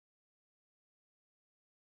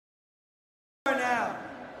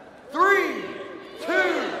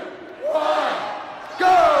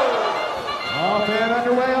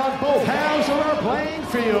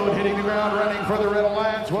field. Hitting the ground running for the Red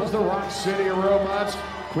Alliance was the Rock City Robots.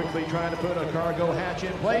 Quickly trying to put a cargo hatch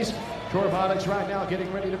in place. Robotics right now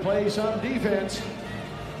getting ready to play some defense.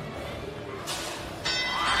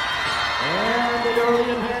 And the early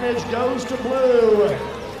advantage goes to blue.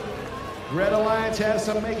 Red Alliance has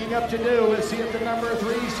some making up to do. Let's see if the number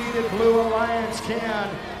 3 seeded Blue Alliance can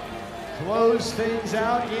close things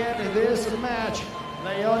out in this match.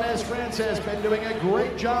 Leones France has been doing a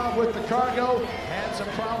great job with the cargo. Had some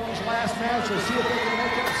problems last match. Let's see if they can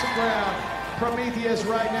make up some ground. Prometheus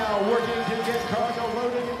right now working to get cargo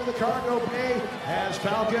loaded into the cargo bay as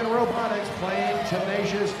Falcon Robotics playing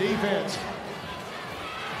tenacious defense.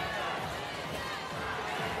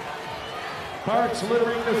 Parks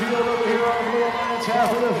littering the field over here on the Blue Alliance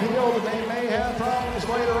half of the field. They may have problems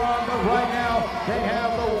later on, but right now they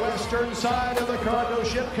have the western side of the cargo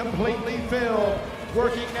ship completely filled.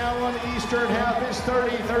 Working now on the eastern half is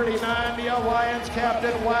 30-39, the Alliance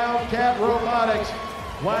captain Wildcat Robotics.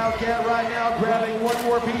 Wildcat right now grabbing one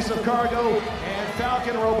more piece of cargo, and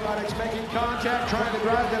Falcon Robotics making contact, trying to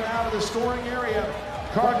drive them out of the storing area.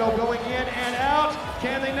 Cargo going in and out.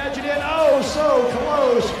 Can they nudge it in? Oh, so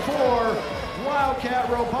close for Wildcat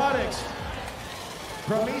Robotics.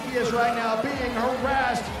 Prometheus right now being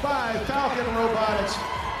harassed by Falcon Robotics.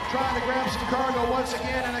 Trying to grab some cargo once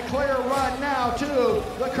again, and a clear run now to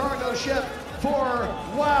the cargo ship for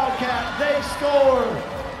Wildcat. They score.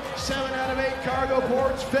 7 out of 8 cargo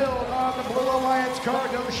ports filled on the Blue Alliance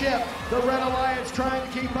cargo ship. The Red Alliance trying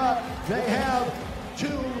to keep up. They have 2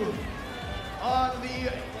 on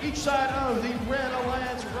each side of the Red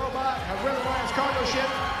Alliance cargo ship.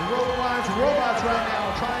 The Red Alliance robots right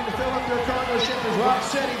now trying to fill up their cargo ship as Rock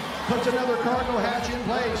City puts another cargo hatch in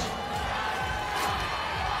place.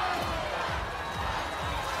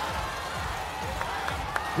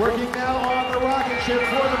 Working now on the rocket ship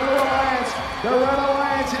for the Blue Alliance. The Red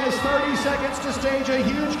Alliance has 30 seconds to stage a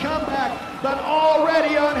huge comeback, but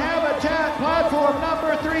already on Habitat platform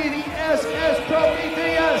number 3, the SS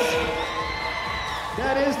Prometheus.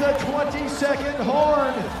 That is the 22nd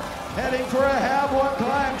horn, heading for a half-one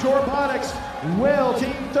climb to Robotics. Will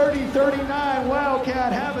Team 3039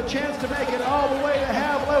 Wildcat have a chance to make it all the way to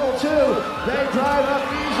half level 2? They drive up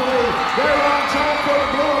easily. They're on top for the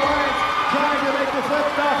Blue Alliance, trying to make the flip.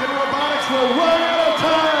 Falcon Robotics will run out of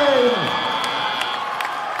time.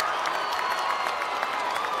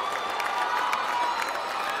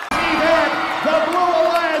 The Blue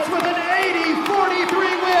Alliance with an 80-43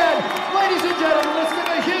 win. Ladies and gentlemen, let's give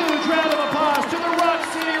a huge round of applause to the Rock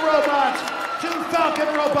City Robots, to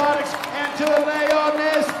Falcon Robotics, and to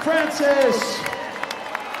Leones Francis.